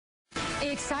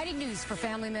Exciting news for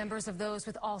family members of those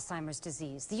with Alzheimer's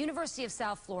disease. The University of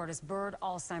South Florida's Bird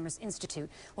Alzheimer's Institute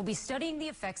will be studying the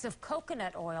effects of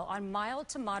coconut oil on mild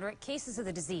to moderate cases of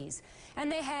the disease.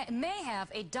 And they may have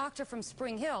a doctor from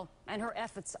Spring Hill and her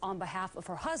efforts on behalf of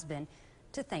her husband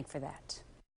to thank for that.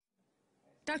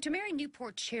 Dr. Mary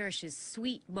Newport cherishes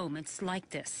sweet moments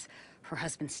like this. Her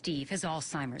husband, Steve, has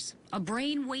Alzheimer's, a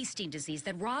brain-wasting disease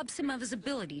that robs him of his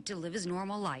ability to live his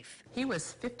normal life. He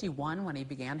was 51 when he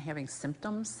began having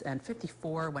symptoms and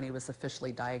 54 when he was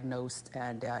officially diagnosed,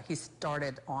 and he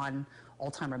started on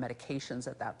Alzheimer medications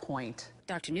at that point.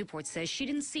 Dr. Newport says she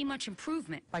didn't see much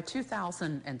improvement. By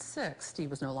 2006, Steve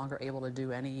was no longer able to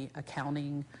do any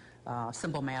accounting,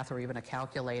 simple math, or even a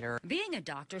calculator. Being a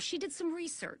doctor, she did some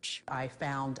research. I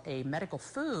found a medical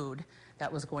food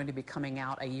that was going to be coming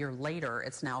out a year later.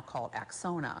 It's now called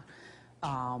Axona.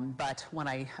 But when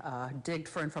I digged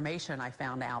for information, I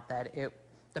found out that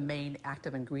the main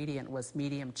active ingredient was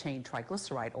medium-chain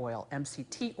triglyceride oil,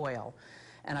 MCT oil.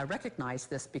 And I recognized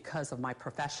this because of my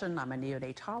profession. I'm a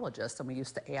neonatologist, and we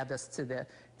used to add this to the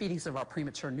feedings of our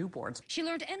premature newborns. She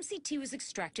learned MCT was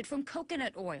extracted from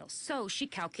coconut oil, so she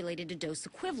calculated a dose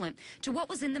equivalent to what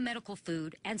was in the medical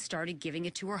food and started giving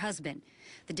it to her husband.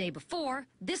 The day before,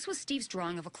 this was Steve's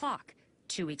drawing of a clock.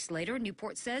 2 weeks later,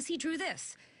 Newport says he drew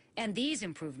this. And these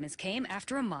improvements came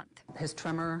after a month. His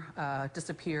tremor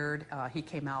disappeared. He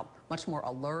came out much more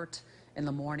alert in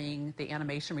the morning. The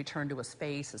animation returned to his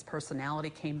face. His personality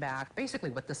came back. Basically,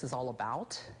 what this is all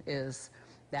about is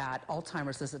that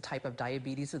Alzheimer's is a type of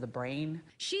diabetes of the brain.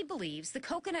 She believes the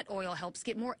coconut oil helps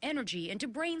get more energy into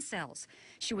brain cells.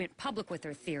 She went public with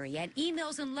her theory, and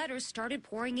emails and letters started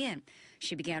pouring in.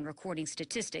 She began recording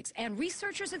statistics, and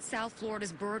researchers at South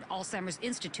Florida's Bird Alzheimer's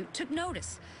Institute took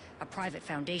notice. A private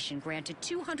foundation granted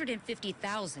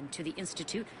 $250,000 to the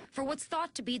institute for what's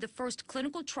thought to be the first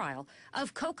clinical trial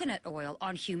of coconut oil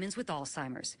on humans with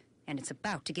Alzheimer's. And it's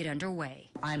about to get underway.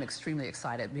 I'm extremely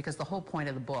excited because the whole point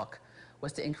of the book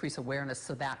was to increase awareness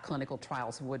so that clinical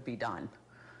trials would be done.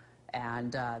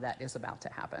 And that is about to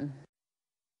happen.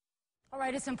 All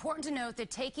right, it's important to note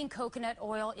that taking coconut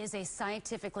oil is a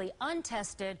scientifically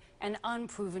untested and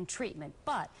unproven treatment.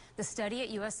 But the study at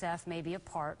USF may be a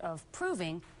part of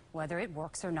proving whether it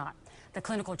works or not. The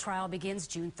clinical trial begins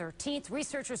June 13th.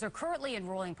 Researchers are currently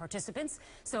enrolling participants.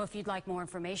 So if you'd like more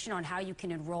information on how you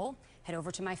can enroll, head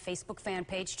over to my Facebook fan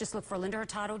page. Just look for Linda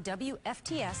Hurtado,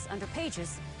 WFTS, under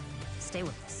Pages. Stay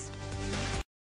with us.